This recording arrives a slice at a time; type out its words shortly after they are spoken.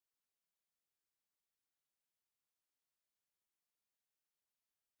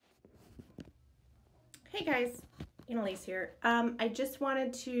Hey guys, Annalise here. I just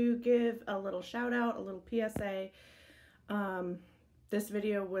wanted to give a little shout out, a little PSA. This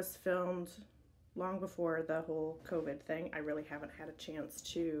video was filmed long before the whole COVID thing. I really haven't had a chance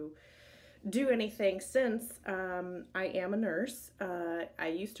to do anything since. I am a nurse. I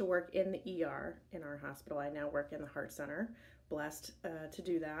used to work in the ER in our hospital. I now work in the Heart Center. Blessed to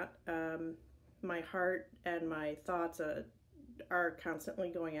do that. My heart and my thoughts are constantly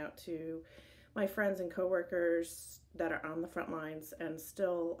going out to my friends and coworkers that are on the front lines and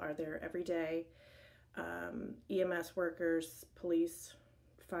still are there every day. EMS workers, police,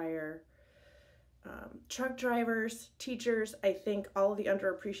 fire, truck drivers, teachers. I think all of the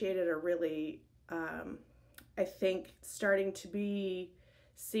underappreciated are really, I think, starting to be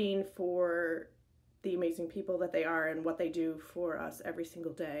seen for the amazing people that they are and what they do for us every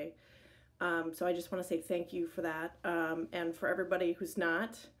single day. So I just want to say thank you for that. And for everybody who's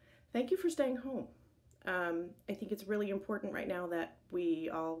not, thank you for staying home. I think it's really important right now that we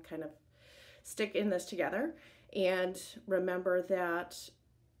all kind of stick in this together and remember that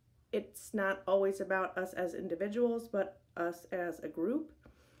it's not always about us as individuals, but us as a group.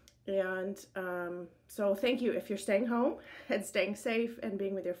 And so thank you if you're staying home and staying safe and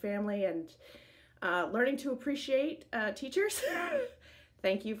being with your family and learning to appreciate teachers.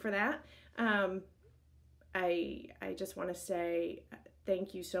 Thank you for that. I just want to say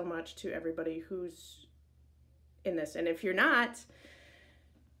thank you so much to everybody who's in this. And if you're not,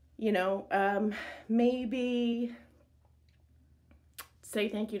 you know, maybe say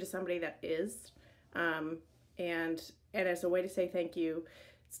thank you to somebody that is. And as a way to say thank you,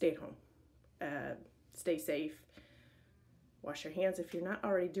 stay at home. Stay safe. Wash your hands if you're not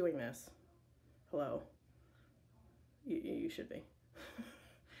already doing this. Hello. You should be.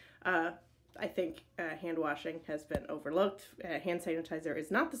 I think hand washing has been overlooked. Hand sanitizer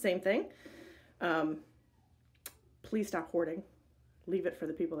is not the same thing. Please stop hoarding. Leave it for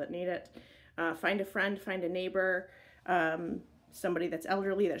the people that need it. Find a friend, find a neighbor, somebody that's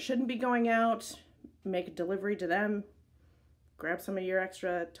elderly that shouldn't be going out. Make a delivery to them. Grab some of your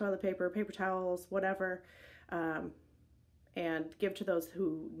extra toilet paper, paper towels, whatever, and give to those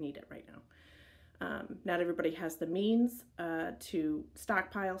who need it right now. Not everybody has the means to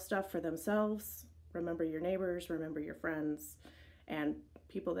stockpile stuff for themselves. Remember your neighbors, remember your friends, and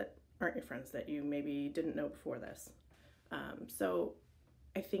people that aren't your friends that you maybe didn't know before this. So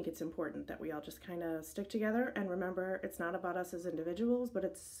I think it's important that we all just kind of stick together and remember it's not about us as individuals, but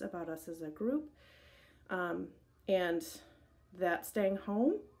it's about us as a group. And that staying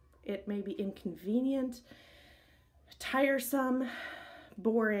home, it may be inconvenient, tiresome,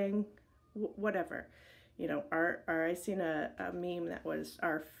 boring, whatever. You know, I seen a meme that was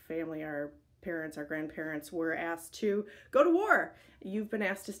our family, our parents, our grandparents were asked to go to war. You've been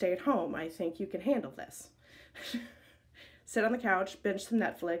asked to stay at home. I think you can handle this. Sit on the couch, binge some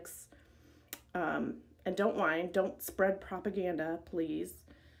Netflix, and don't whine. Don't spread propaganda, please.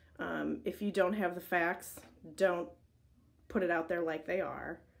 If you don't have the facts, don't put it out there like they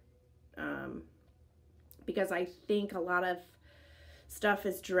are. Because I think a lot of stuff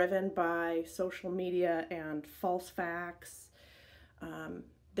is driven by social media and false facts.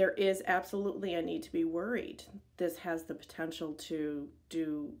 There is absolutely a need to be worried. This has the potential to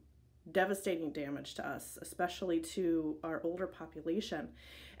do devastating damage to us, especially to our older population.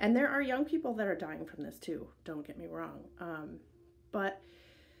 And there are young people that are dying from this too, don't get me wrong. But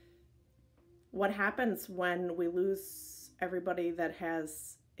what happens when we lose everybody that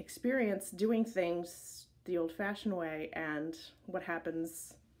has experience doing things the old-fashioned way, and what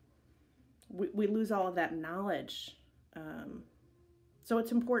happens, we lose all of that knowledge. So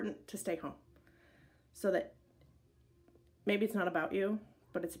it's important to stay home so that maybe it's not about you,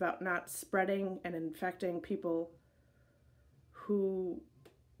 but it's about not spreading and infecting people who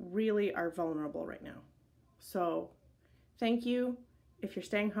really are vulnerable right now. So thank you if you're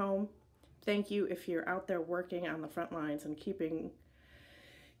staying home. Thank you if you're out there working on the front lines and keeping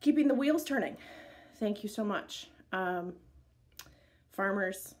the wheels turning. Thank you so much.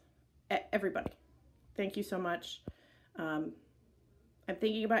 Farmers, everybody, thank you so much. I'm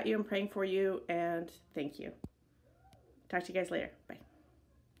thinking about you and praying for you, and thank you. Talk to you guys later. Bye.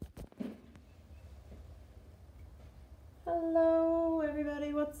 Hello,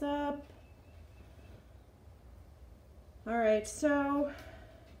 everybody. What's up? All right, so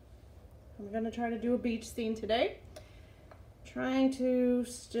I'm going to try to do a beach scene today. Trying to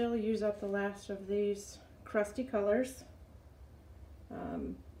still use up the last of these crusty colors.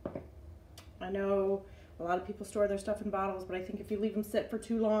 I know a lot of people store their stuff in bottles, but I think if you leave them sit for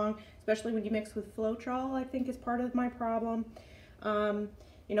too long, especially when you mix with Floetrol, I think is part of my problem.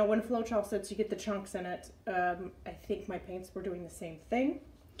 You know, when Floetrol sits, you get the chunks in it. I think my paints were doing the same thing.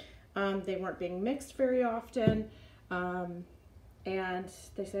 They weren't being mixed very often. And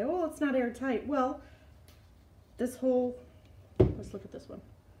they say, oh, it's not airtight. Well, this whole, let's look at this one.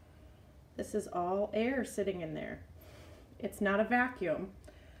 This is all air sitting in there. It's not a vacuum.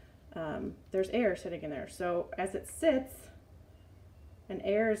 There's air sitting in there. So as it sits and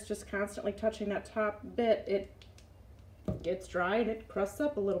air is just constantly touching that top bit, it gets dry and it crusts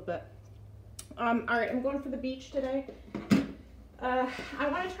up a little bit. All right, I'm going for the beach today. I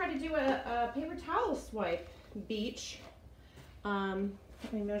want to try to do a paper towel swipe beach.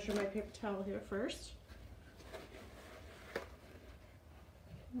 Let me measure my paper towel here first.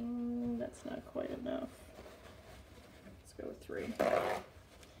 That's not quite enough. Let's go with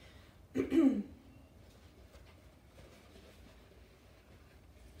 3.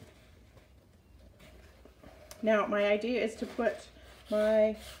 Now, my idea is to put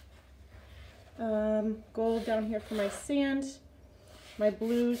my gold down here for my sand, my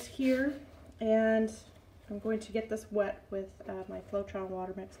blues here, and I'm going to get this wet with my Floetrol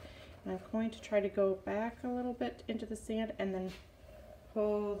water mix. And I'm going to try to go back a little bit into the sand and then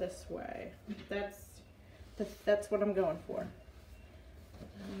pull this way. That's what I'm going for.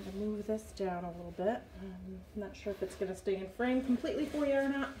 I'm going to move this down a little bit. I'm not sure if it's going to stay in frame completely for you or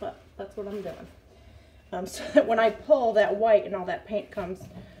not, but that's what I'm doing. So that when I pull, that white and all that paint comes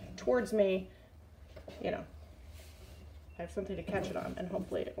towards me, you know, I have something to catch it on, and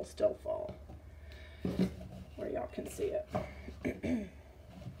hopefully it will still fall where y'all can see it. Okay.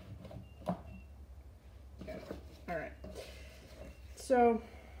 All right. So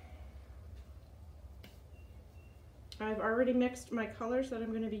I've already mixed my colors that I'm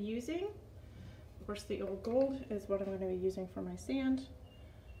going to be using. Of course, the old gold is what I'm going to be using for my sand.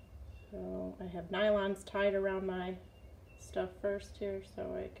 So I have nylons tied around my stuff first here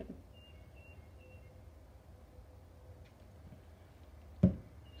so I can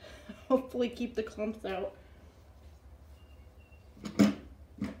hopefully keep the clumps out.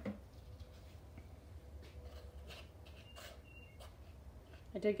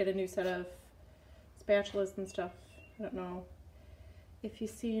 I did get a new set of spatulas and stuff. I don't know if you've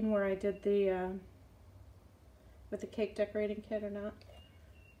seen where I did the with the cake decorating kit or not.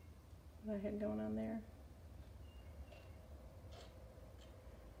 What I had going on there.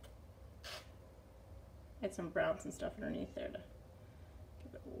 I had some browns and stuff underneath there to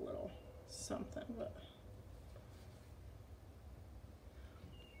give it a little something, but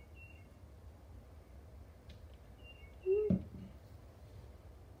I'm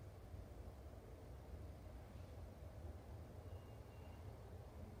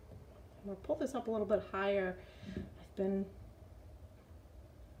gonna pull this up a little bit higher.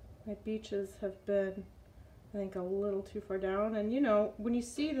 My beaches have been, I think, a little too far down. And you know, when you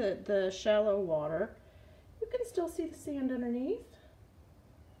see the shallow water, you can still see the sand underneath.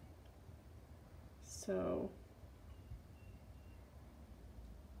 So,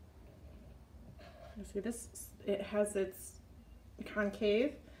 you see this, it has its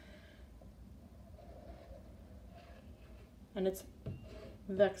concave. And it's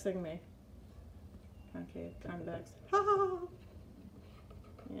vexing me. Concave, convex. Ha ha ha!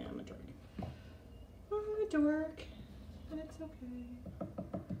 Yeah, I'm a dork. I'm a dork, and it's okay.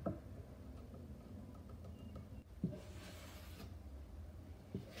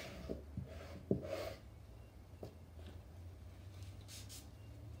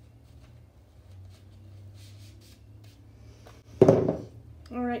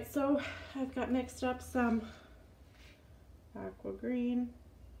 All right, so I've got mixed up some aqua green.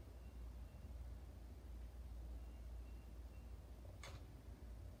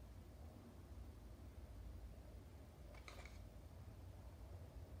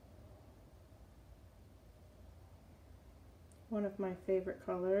 One of my favorite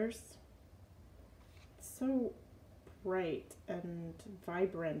colors. It's so bright and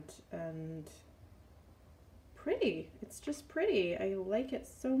vibrant and pretty. It's just pretty. I like it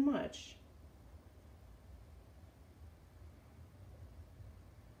so much.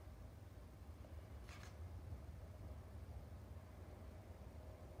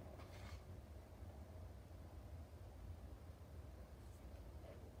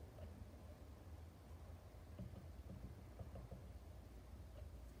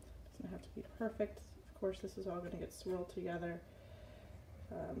 Have to be perfect. Of course, this is all going to get swirled together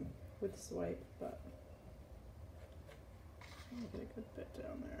with the swipe, but I'll get a good bit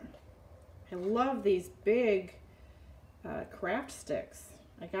down there. I love these big craft sticks.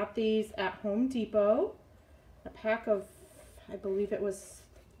 I got these at Home Depot. A pack of, I believe it was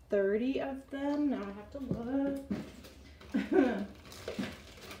 30 of them. Now I have to look.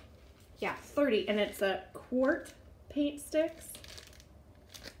 Yeah, 30, and it's a quart paint sticks.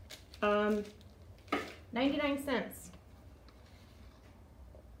 99 cents.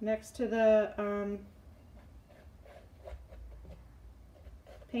 Next to the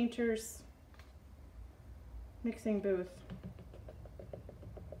painter's mixing booth.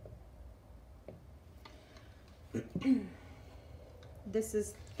 This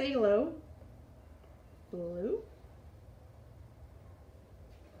is Pthalo Blue.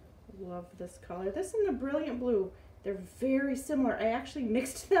 Love this color. This and the Brilliant Blue, they're very similar. I actually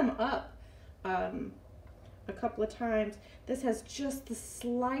mixed them up a couple of times. This has just the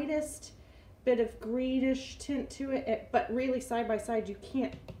slightest bit of greenish tint to it, but really side by side you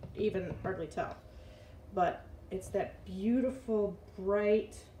can't even hardly tell. But it's that beautiful,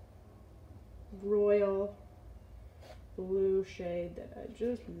 bright, royal blue shade that I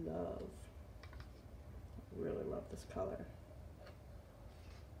just love. I really love this color.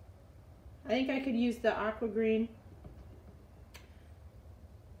 I think I could use the aqua green,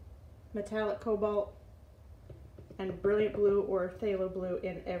 metallic cobalt, and brilliant blue or phthalo blue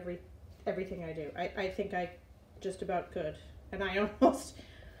in everything I do. I think I just about could, and I almost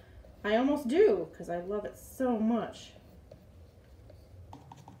do, because I love it so much.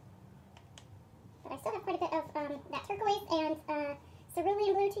 But I still have quite a bit of that turquoise and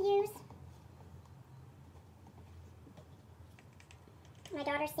cerulean blue to use. My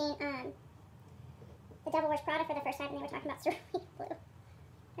daughter's seen The Devil Wears Prada for the first time, and they were talking about cerulean blue. I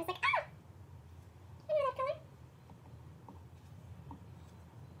was like, ah! I know that color.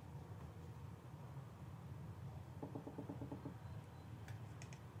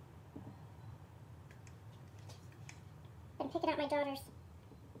 Been picking out my daughter's,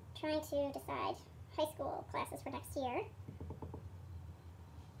 trying to decide high school classes for next year.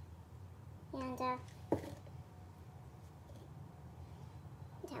 And,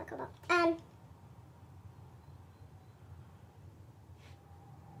 metallic cobalt.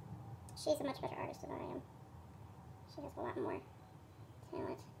 She's a much better artist than I am. She has a lot more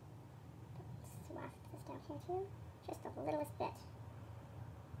talent. Swath this down here too, just the littlest bit.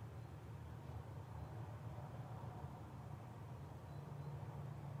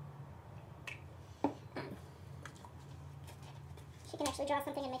 She can actually draw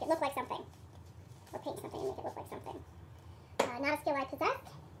something and make it look like something, or paint something and make it look like something. Not a skill I possess.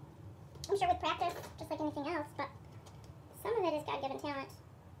 I'm sure with practice, just like anything else, but some of it is God-given talent.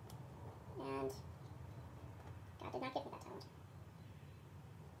 And God did not give me that talent.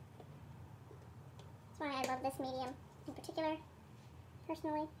 That's why I love this medium in particular,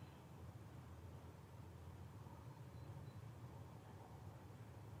 personally.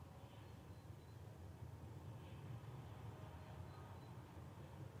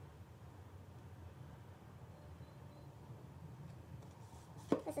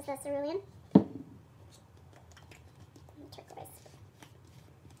 This is the Cerulean. Turquoise.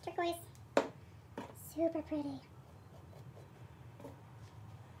 Turquoise. Super pretty.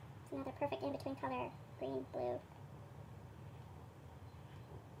 It's another perfect in-between color, green, blue.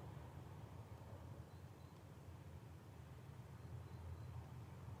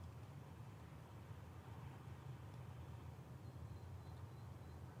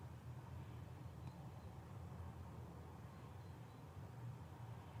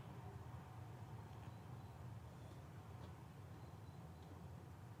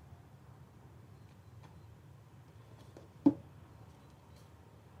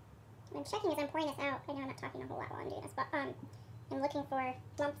 I'm checking as I'm pouring this out. I know I'm not talking a whole lot while I'm doing this, but I'm looking for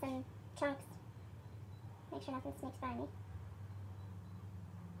lumps and chunks. Make sure nothing sneaks by me.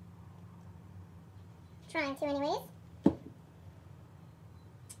 Trying to anyways.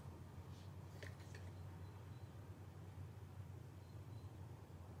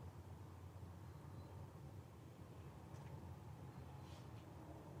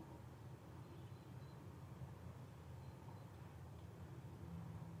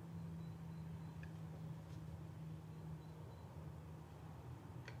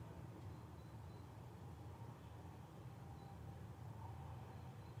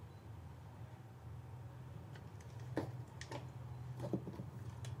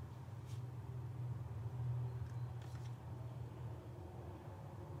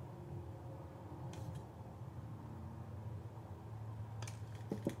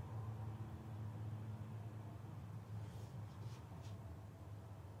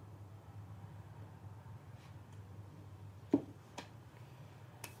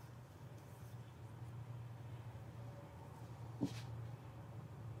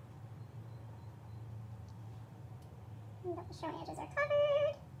 The showing edges are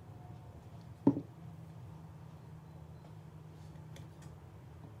covered.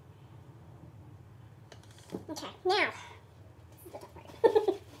 Okay, now, this is the tough part.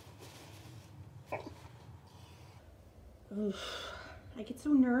 For me. Oof. I get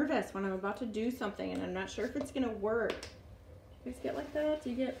so nervous when I'm about to do something and I'm not sure if it's gonna work. Do you guys get like that? Do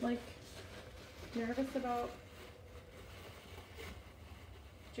you get like nervous about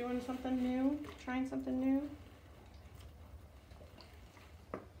doing something new, trying something new?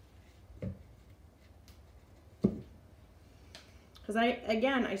 Because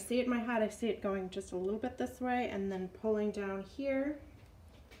I see it in my head, I see it going just a little bit this way and then pulling down here.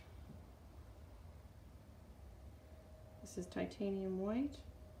 This is titanium white.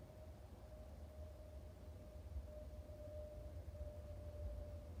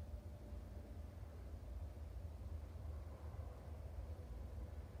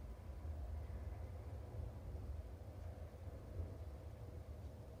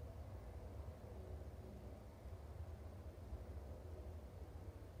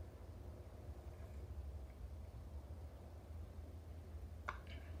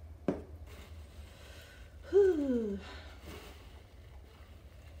 Whew.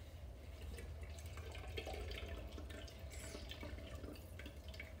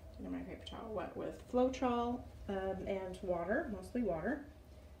 My paper towel wet with Floetrol and water, mostly water.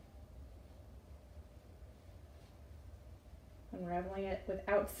 Unraveling it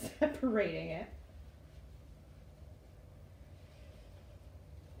without separating it.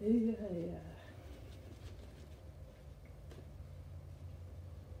 Yeah.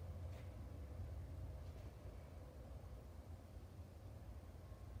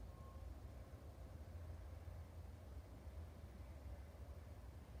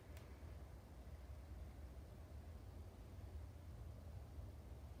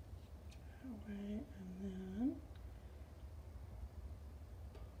 Right, and then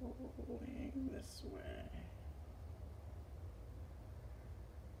pulling this way.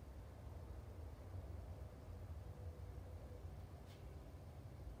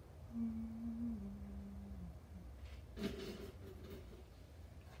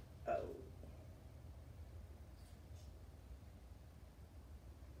 Oh.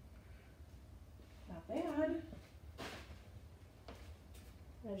 Not bad.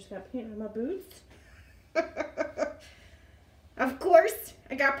 I just got paint on my boots. Of course,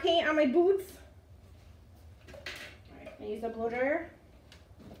 I got paint on my boots. Alright, I use a blow dryer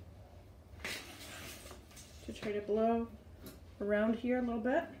to try to blow around here a little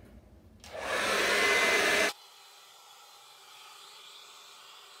bit.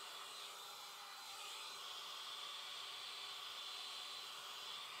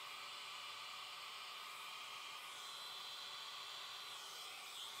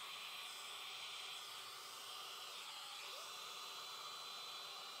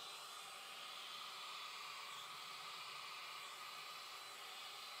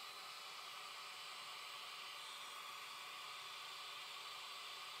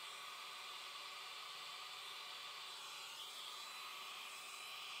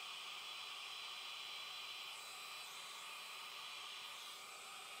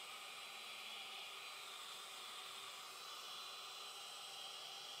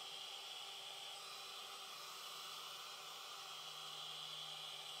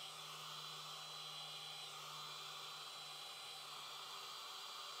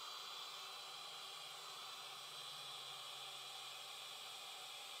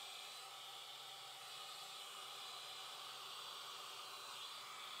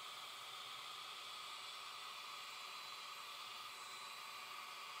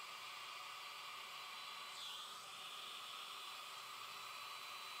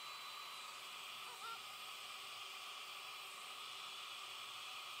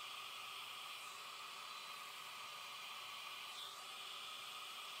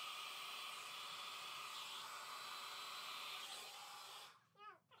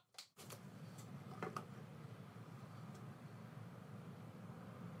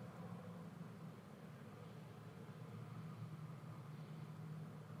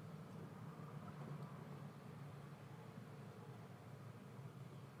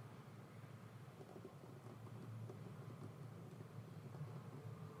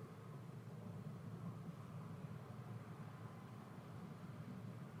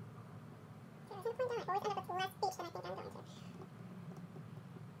 I think I'm going. I always end up with less speech than I think I'm going to.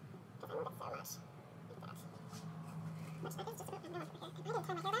 Because I move it so much. Like that. Which I think is just about my nose over here. I didn't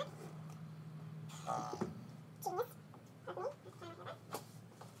tie my hair back. Genius of me. Let's tie my hair back.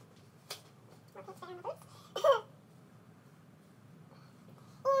 More paint better on the boots. And paint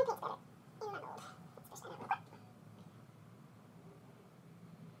better in my mold. Let's fish that out real quick.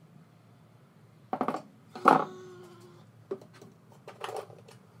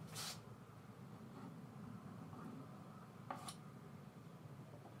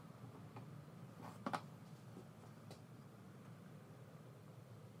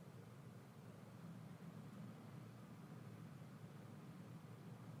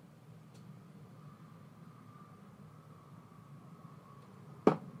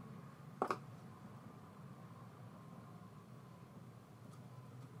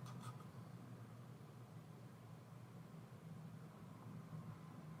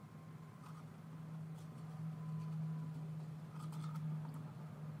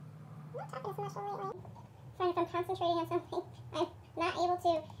 not talking as much lately. I find if I'm concentrating on something, I'm not able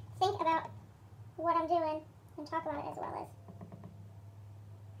to think about what I'm doing and talk about it as well as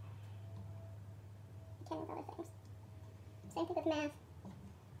I can with other things. Same thing with math.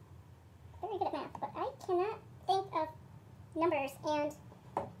 Very good at math, but I cannot think of numbers and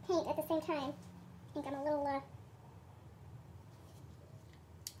paint at the same time. I think I'm a little, let's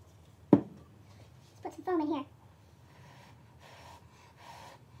put some foam in here.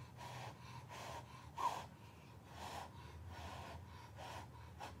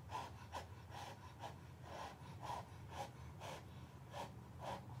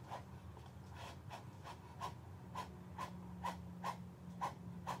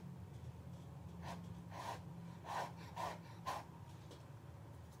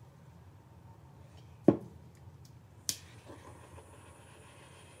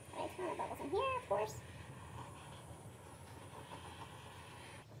 Bubbles in here, of course.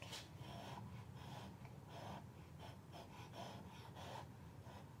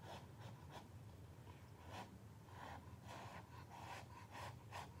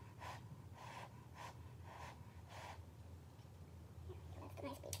 That's the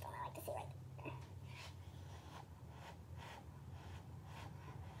nice beach foam I like to see right there.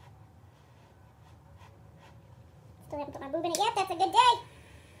 Still haven't put my boob in it yet. That's a good day.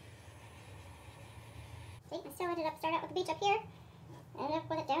 See, I still ended up starting out with the beach up here. I ended up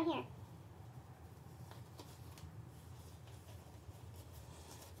with it down here.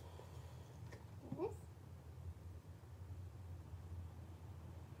 This.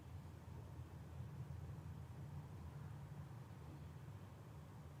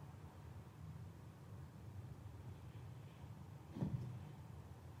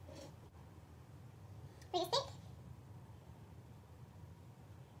 What do you think?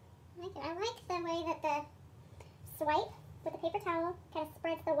 I like the way that the swipe with the paper towel kind of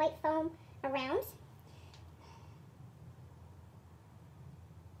spreads the white foam around.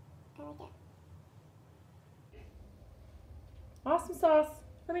 I like it. Awesome sauce.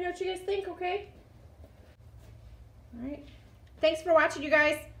 Let me know what you guys think, okay? All right. Thanks for watching, you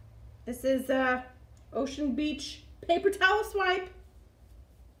guys. This is Ocean Beach paper towel swipe.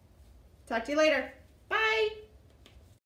 Talk to you later. Bye.